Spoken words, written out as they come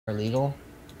illegal?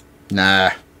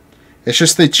 Nah. It's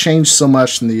just they changed so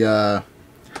much in the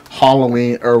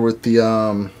Halloween, or with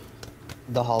The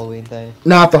Halloween thing.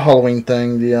 not the Halloween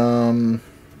thing, the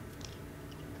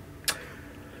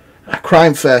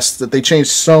Crime Fest, that they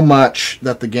changed so much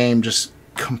that the game just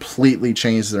completely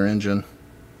changed their engine.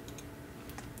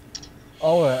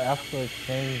 Oh, it actually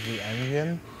changed the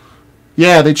engine?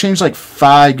 Yeah, they changed like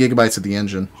 5 gigabytes of the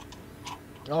engine.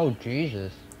 Oh,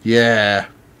 Jesus. Yeah.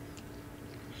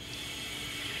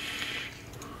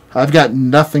 I've got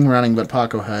nothing running but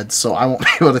Paco Head, so I won't be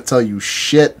able to tell you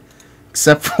shit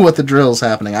except for what the drill's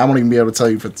happening. I won't even be able to tell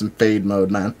you if it's in fade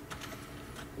mode, man.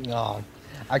 No.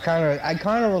 I kind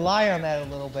of rely on that a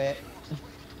little bit.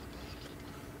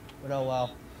 But oh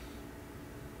well.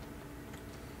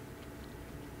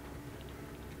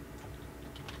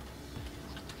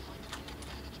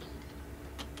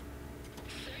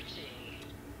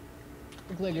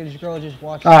 Looks like this girl just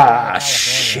watched. Ah,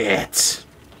 shit.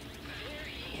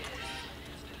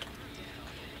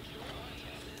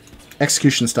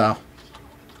 Execution style.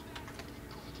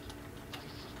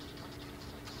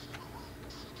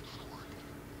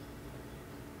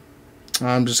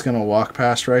 I'm just going to walk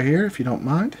past right here, if you don't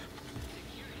mind.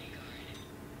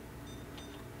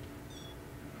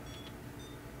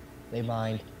 They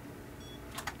mind.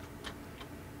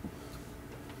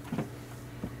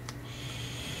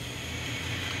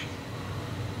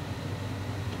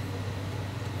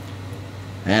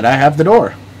 And I have the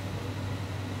door.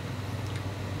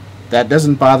 That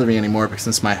doesn't bother me anymore because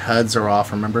since my HUDs are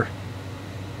off, remember?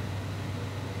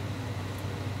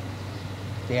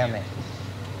 Damn it.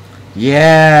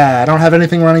 Yeah, I don't have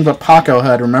anything running but Paco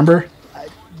HUD, remember?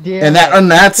 And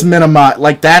that's minimized,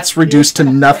 like that's reduced to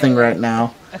nothing right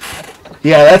now.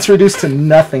 Yeah, that's reduced to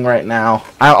nothing right now.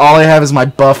 All I have is my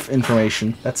buff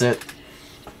information. That's it.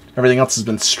 Everything else has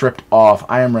been stripped off.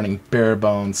 I am running bare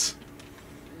bones.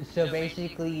 So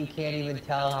basically, you can't even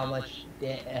tell how much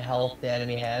health the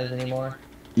enemy has anymore?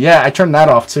 Yeah, I turned that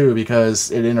off too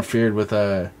because it interfered with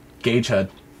gauge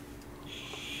HUD.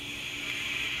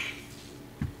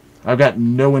 I've got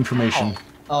no information.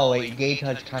 Oh wait, gauge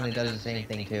HUD kind of does the same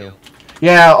thing too.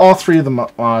 Yeah, all 3 of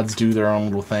the mods do their own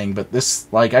little thing, but this,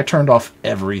 like, I turned off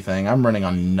everything. I'm running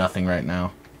on nothing right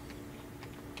now.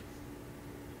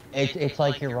 It's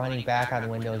like you're running back on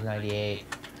Windows 98.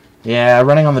 Yeah,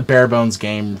 running on the bare bones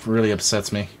game really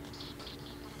upsets me.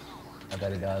 I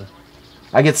bet it does.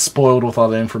 I get spoiled with all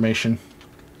the information.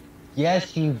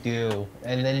 Yes, you do.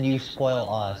 And then you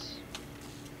spoil us.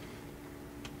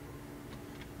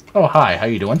 Oh, hi. How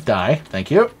you doing? Die.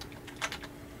 Thank you.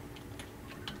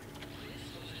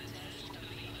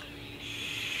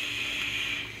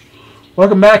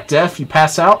 Welcome back, Def. You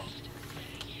pass out?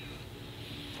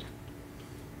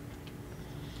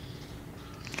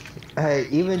 Hey,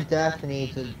 even Death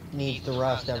needs to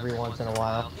rest every once in a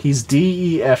while. He's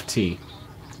DEFT.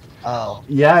 Oh.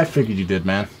 Yeah, I figured you did,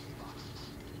 man.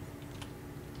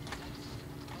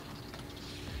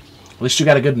 At least you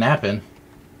got a good nap in.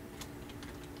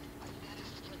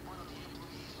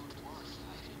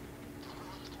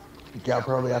 Yeah,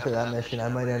 probably after that mission, I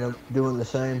might end up doing the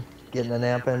same, getting a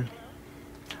nap in.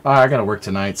 I gotta work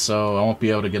tonight, so I won't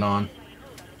be able to get on.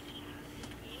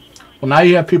 Well, now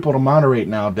you have people to moderate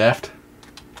now, Deft.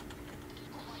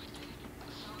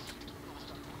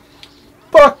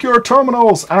 Fuck your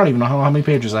terminals! I don't even know how many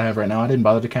pages I have right now. I didn't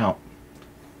bother to count.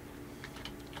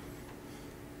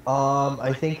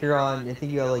 I think you're on. I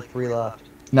think you got like 3 left.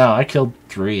 No, I killed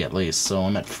 3 at least, so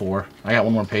I'm at 4. I got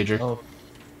 1 more pager. Oh.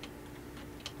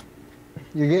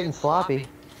 You're getting sloppy.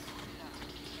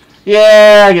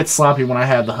 Yeah, I get sloppy when I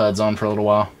have the HUDs on for a little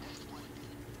while.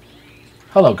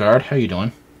 Hello, guard. How you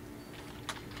doing?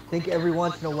 I think every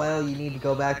once in a while you need to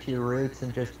go back to your roots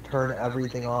and just turn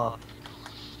everything off.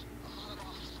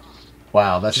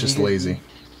 Wow, that's just lazy.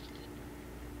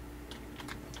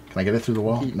 Can I get it through the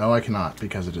wall? No, I cannot,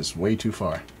 because it is way too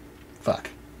far. Fuck.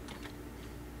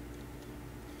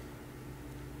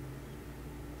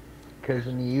 Because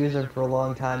when you use them for a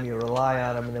long time, you rely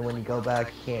on them, and then when you go back,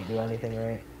 you can't do anything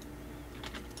right.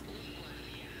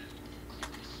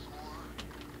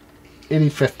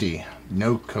 8050.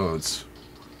 No codes.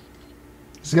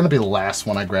 This is going to be the last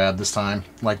one I grab this time.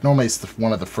 Like, normally it's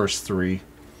one of the first 3.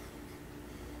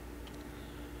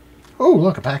 Oh,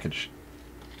 look, a package.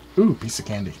 Ooh, piece of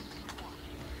candy.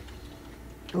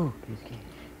 Ooh, piece of candy.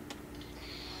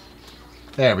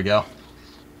 There we go.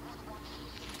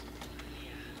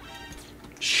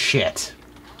 Shit.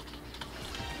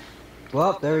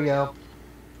 Well, there we go.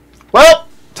 Well,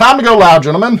 time to go loud,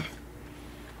 gentlemen.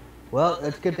 Well,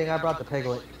 it's a good thing I brought the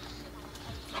piglet.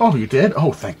 Oh, you did?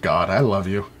 Oh, thank God. I love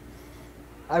you.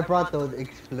 I brought those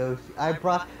I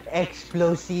brought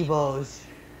explosivos.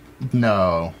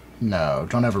 No, no,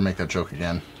 don't ever make that joke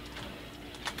again.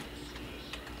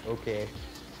 Okay.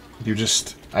 You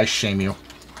just, I shame you.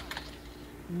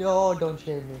 No, don't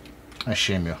shame me. I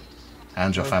shame you.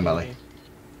 And your Don't family.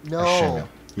 No. I shame you.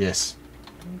 Yes.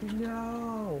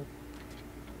 No.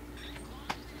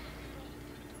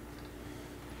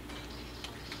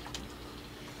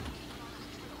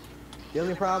 The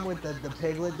only problem with the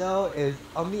piglet though is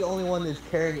I'm the only one that's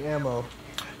carrying ammo.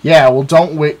 Yeah, well,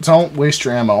 don't waste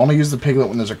your ammo. Only use the piglet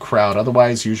when there's a crowd.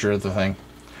 Otherwise, use your other thing.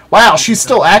 Wow, she's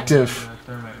still active.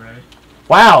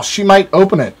 Wow, she might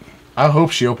open it. I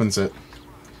hope she opens it.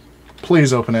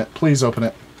 Please open it. Please open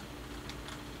it.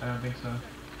 I don't think so.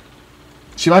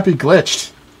 She might be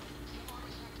glitched.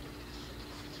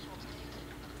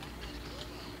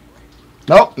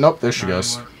 Nope, nope, there she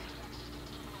goes.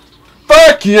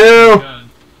 Fuck you!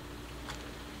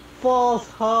 False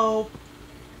hope.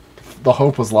 The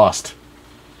hope was lost.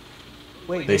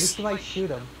 Wait, maybe she might shoot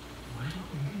him.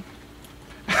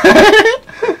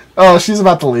 Oh, she's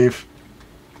about to leave.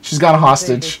 She's got a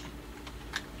hostage.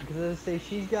 Because I say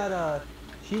she's got a.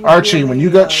 Archie, when you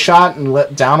got shot and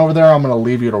let down over there, I'm gonna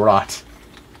leave you to rot.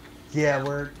 Yeah,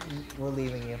 we're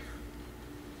leaving you.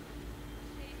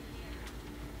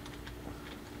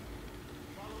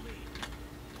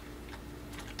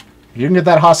 If you can get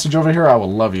that hostage over here, I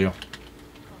will love you.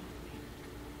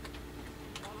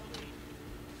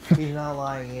 He's not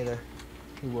lying either.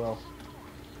 He will.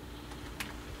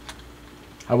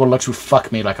 I will let you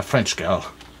fuck me like a French girl.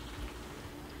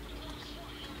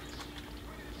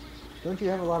 Don't you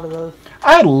have a lot of those?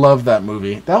 I love that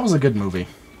movie. That was a good movie.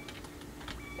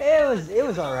 It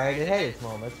was alright. It had its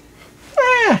moments.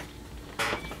 Eh.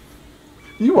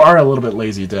 You are a little bit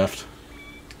lazy, Deft.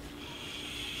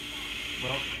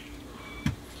 Well,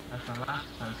 that's my last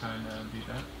time trying to beat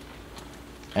that.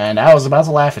 And I was about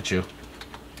to laugh at you.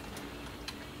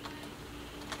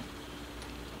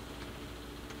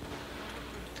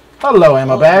 Hello,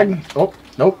 ammo bag. Oh,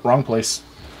 nope, wrong place.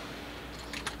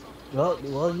 Well,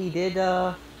 he did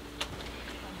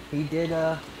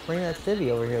bring that civvy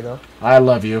over here, though. I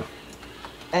love you.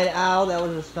 And ow, that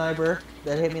was a sniper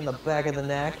that hit me in the back of the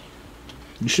neck.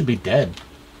 You should be dead.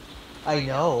 I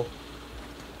know.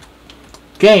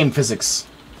 Game physics.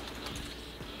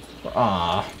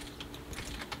 Ah.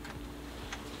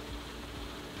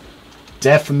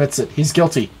 Def admits it. He's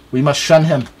guilty. We must shun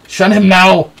him. Shun him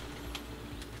now!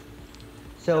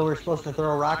 So we're supposed to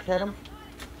throw rocks at him?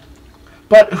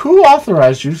 But who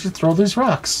authorized you to throw these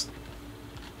rocks?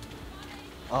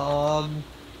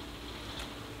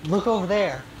 Look over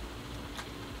there.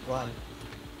 Run.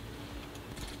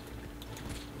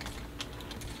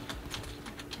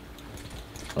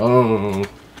 Oh.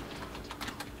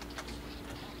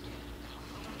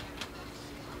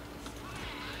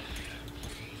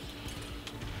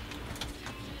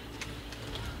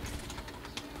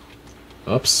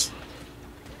 Oops.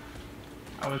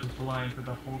 I was blind for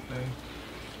the whole thing.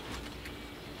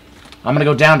 I'm gonna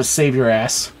go down to save your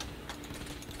ass.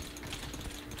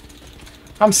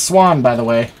 I'm Swan, by the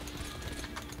way.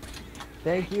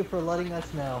 Thank you for letting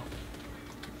us know.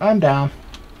 I'm down.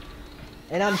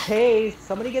 And I'm tased.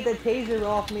 Somebody get the taser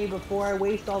off me before I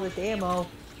waste all this ammo.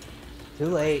 Too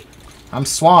late. I'm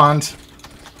Swanned.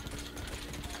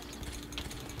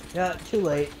 Yeah, too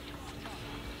late.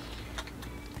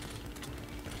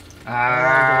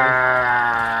 Ow.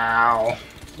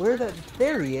 Where the...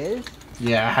 There he is.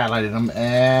 Yeah, I highlighted him,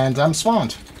 and I'm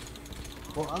Swanned.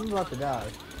 Well, I'm about to die.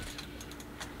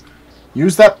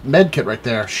 Use that med kit right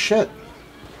there. Shit.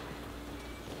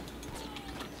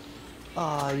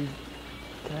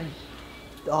 Can I...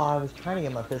 Oh, I was trying to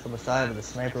get my pistol beside, but the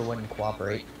sniper wouldn't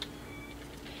cooperate.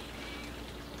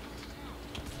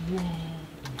 Whoa.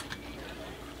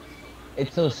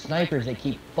 It's those snipers that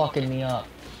keep fucking me up.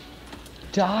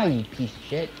 Die, you piece of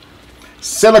shit.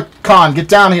 Silicon, get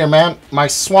down here, man. My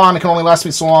Swan can only last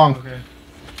me so long. Okay.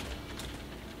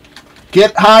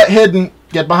 Get hidden.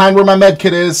 Get behind where my med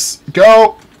kit is.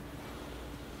 Go.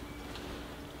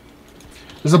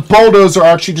 There's a bulldozer,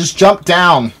 Archie. Just jump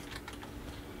down.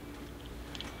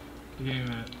 Give me a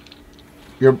minute.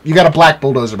 You got a black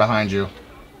bulldozer behind you.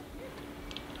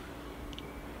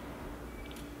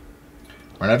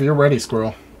 Whenever you're ready,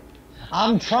 squirrel.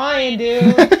 I'm trying,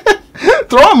 dude.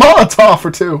 Throw a Molotov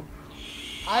or two.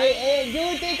 You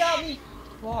would think I'll be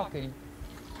walking.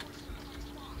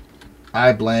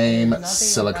 I blame There's nothing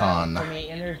Silicon. around for me,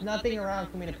 and there's nothing around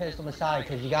for me to pistol beside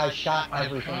because you guys shot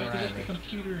everything I tried to around get me. the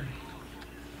computer.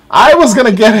 I was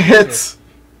gonna get hit.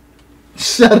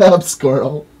 Shut up,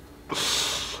 squirrel.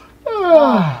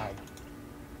 God.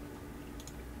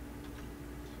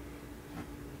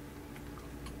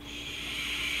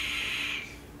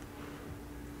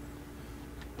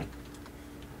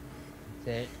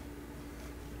 That's it.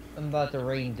 I'm about to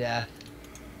rain death.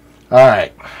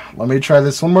 Alright. Let me try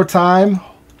this one more time.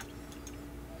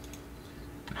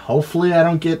 Hopefully I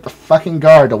don't get the fucking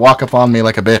guard to walk up on me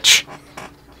like a bitch.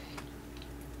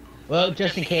 Well,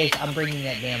 just in case, I'm bringing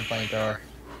that damn flamethrower.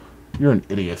 You're an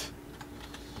idiot.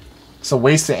 It's a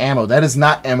waste of ammo. That is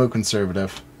not ammo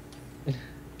conservative.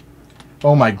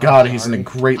 Oh my god, he's in a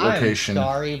great location. I'm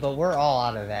sorry, but we're all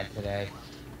out of that today.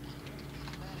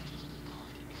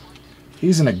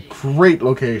 He's in a great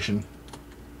location.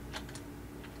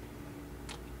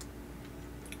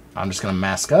 I'm just gonna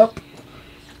mask up.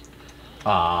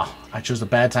 Ah, I chose a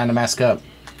bad time to mask up.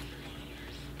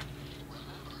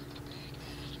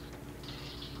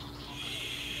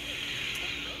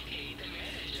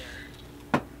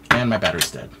 And my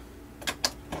battery's dead.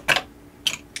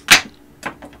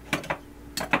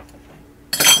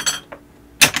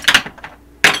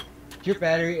 Your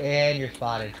battery and you're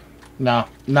spotted. No,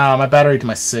 my battery to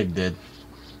my SIG did.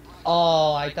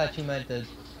 Oh, I thought you meant the...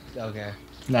 Okay.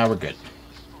 Now we're good.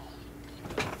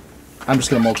 I'm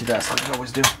just gonna multitask like I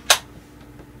always do.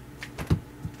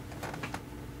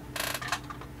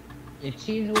 It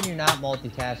seems when you're not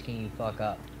multitasking, you fuck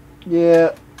up.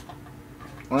 Yeah.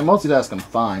 When I multitask, I'm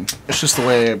fine. It's just the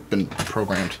way I've been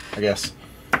programmed, I guess.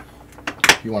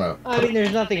 You wanna... I mean,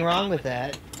 there's nothing wrong with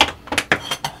that.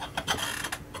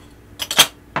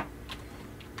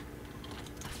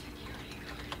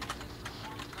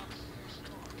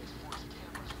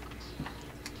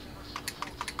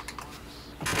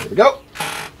 Here we go.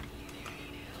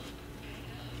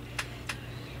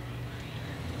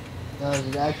 Now, is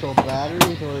it actual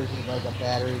batteries, or is it like a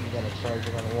battery you gotta charge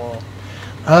it on the wall?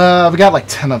 We got like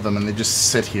 10 of them, and they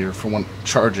just sit here for one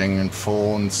charging and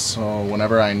full, and so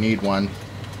whenever I need one...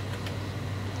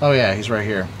 Oh yeah, he's right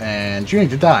here. And you need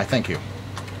to die, thank you.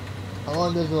 How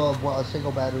long does a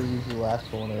single battery usually last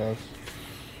for one of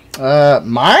those?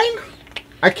 Mine?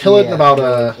 I kill it in about,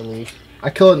 I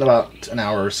kill it in about an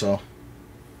hour or so.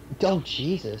 Oh,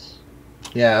 Jesus.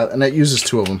 Yeah, and it uses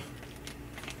 2 of them.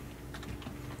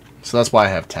 So that's why I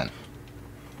have 10.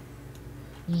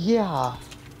 Yeah.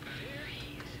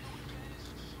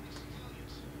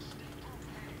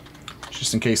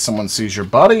 Just in case someone sees your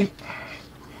body.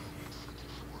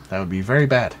 That would be very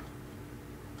bad.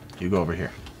 You go over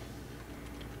here.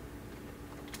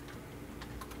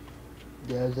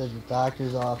 Yeah, I was at the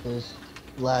doctor's office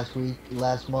last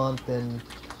month, and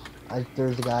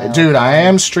there's a guy... Hey, dude, I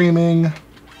am streaming.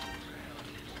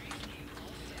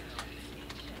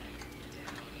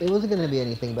 It wasn't going to be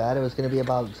anything bad. It was going to be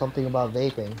about something about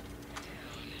vaping.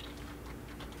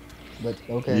 But,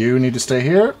 okay. You need to stay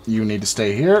here. You need to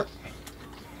stay here.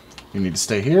 You need to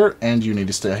stay here. And you need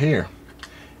to stay here.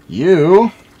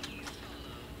 You...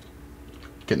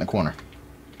 Get in the corner.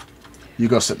 You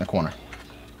go sit in the corner.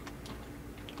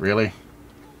 Really?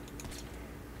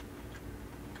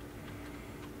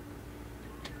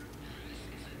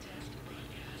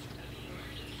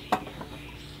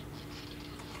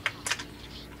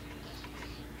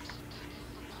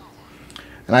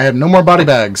 And I have no more body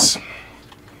bags.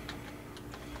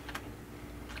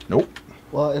 Nope.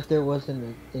 Well, if there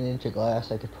wasn't an inch of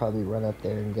glass, I could probably run up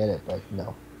there and get it, but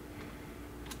no.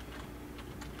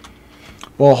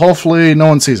 Well, hopefully no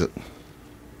one sees it.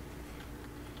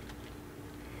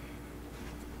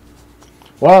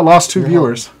 Well, I lost 2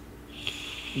 viewers.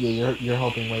 Yeah, you're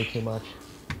hoping way too much.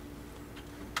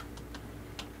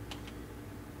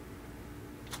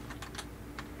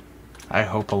 I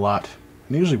hope a lot.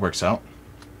 It usually works out.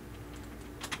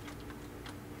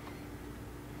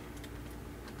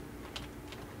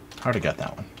 I already got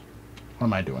that one. What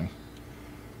am I doing?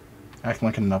 Acting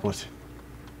like a nublet.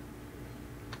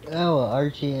 Oh, well,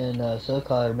 Archie and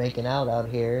SoCal are making out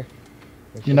here.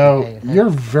 You know, you're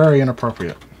very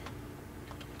inappropriate.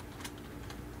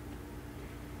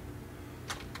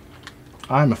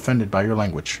 I'm offended by your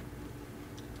language.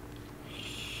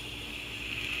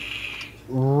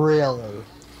 Really?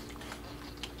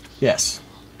 Yes.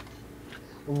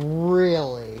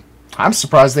 Really? I'm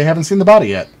surprised they haven't seen the body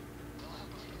yet.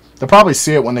 They'll probably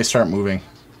see it when they start moving.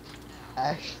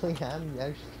 Actually, I'm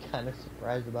actually kind of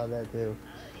surprised about that, too.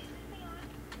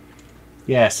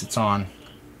 Yes, it's on.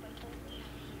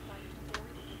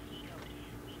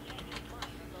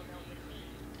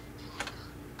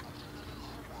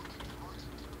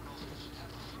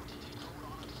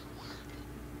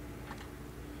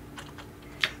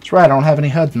 That's right, I don't have any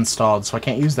HUDs installed, so I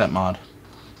can't use that mod.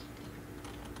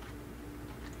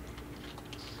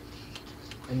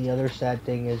 And the other sad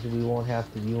thing is you won't be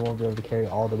able to carry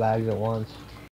all the bags at once.